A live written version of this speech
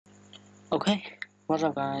Okay, what's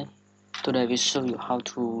up guys? Today we show you how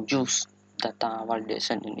to use data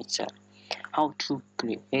validation in Excel. How to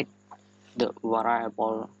create the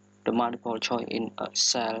variable, the multiple choice in a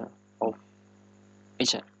cell of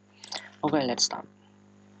Excel. Okay, let's start.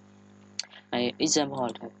 I example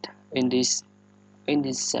that in this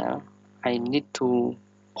cell I need to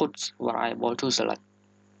put variable to select.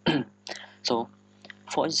 So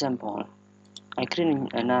for example, I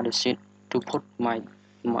create another sheet to put my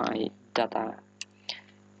data.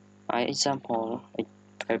 I example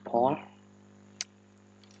I Paul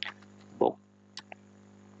book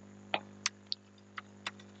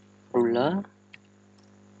ruler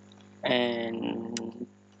and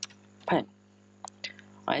pen.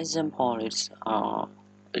 Example is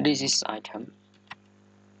this is item.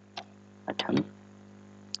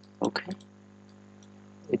 Okay,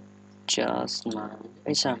 it's just my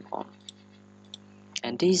example,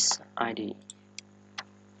 and this ID.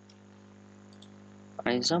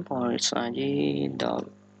 Example is ID the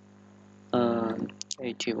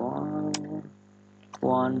 81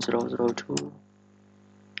 1002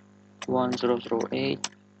 1008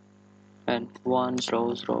 and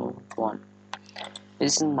 1001.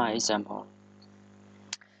 This is my example.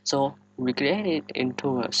 So we create it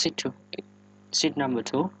into a sheet number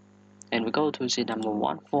 2, and we go to sheet number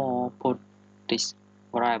 1 for put this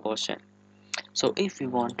variable set. So if we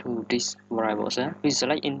want to this variable cell, we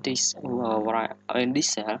select in this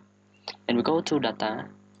cell, and we go to data,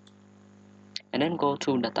 and then go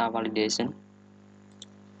to data validation,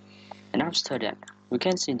 and after that we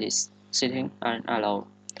can see this setting and allow.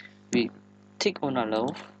 We tick on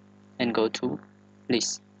allow and go to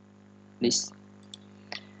list.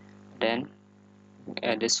 Then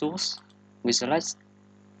at the source we select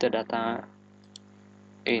the data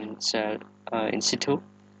in cell in situ.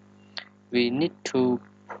 We need to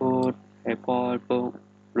put a ball, book,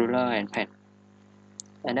 ruler and pen,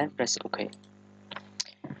 and then press OK.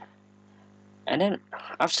 And then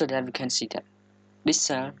after that we can see that this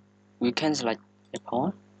cell we can select a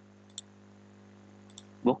ball,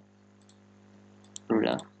 book,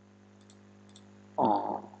 ruler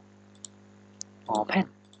or pen.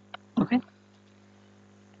 Okay,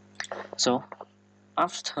 so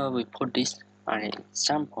after we put this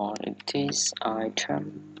example in this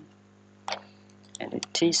item and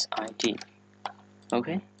it is ID.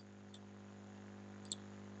 Okay,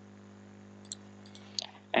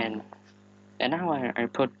 and now I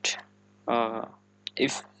put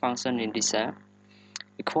if function in this cell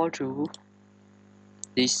equal to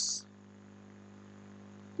this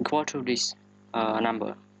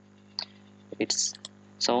number. It's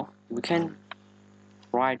so we can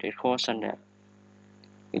write a question there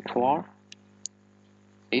equal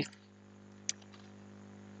if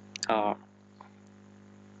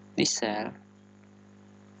this cell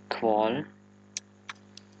equal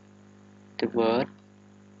the word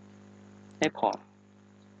apple.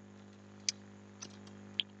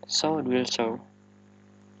 So it will show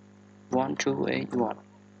 1281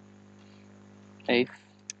 if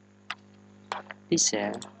this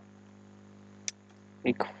cell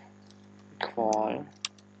equal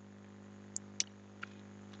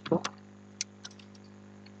book,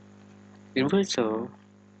 it will show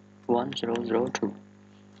 1002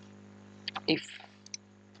 if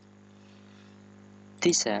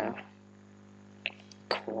this cell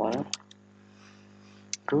equal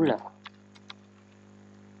ruler,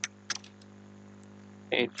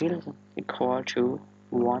 it will equal to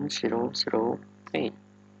 1008,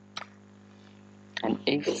 and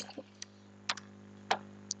if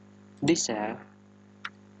this cell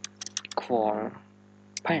equal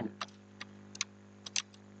pen,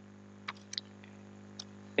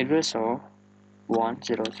 it will show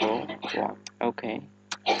 1001. Okay,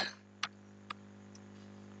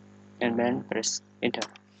 and then press enter.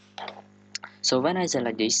 So when I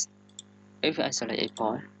select this, if I select a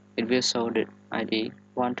point, it will show the ID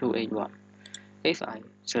 1281. If I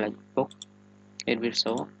select book, it will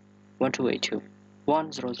show 1282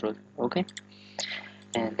 100. Okay,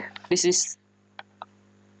 and this is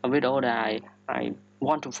a video that I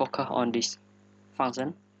want to focus on this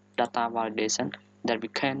function data validation, that we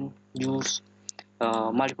can use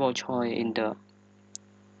multiple choice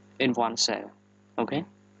in one cell. Okay,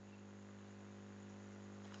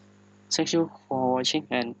 thank you for watching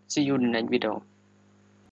and see you in the next video.